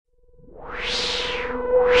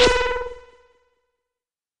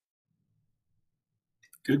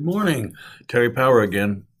Good morning. Terry Power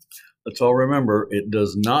again. Let's all remember it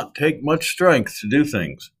does not take much strength to do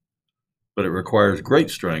things, but it requires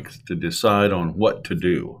great strength to decide on what to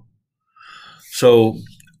do. So,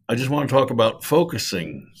 I just want to talk about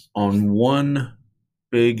focusing on one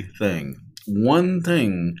big thing. One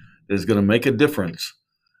thing that is going to make a difference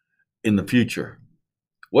in the future.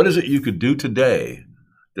 What is it you could do today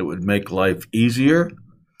that would make life easier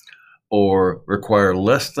or require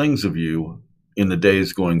less things of you in the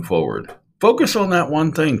days going forward? Focus on that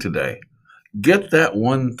one thing today. Get that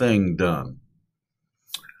one thing done.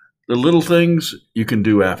 The little things you can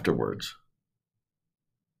do afterwards.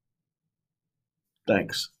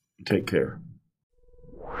 Thanks. Take care.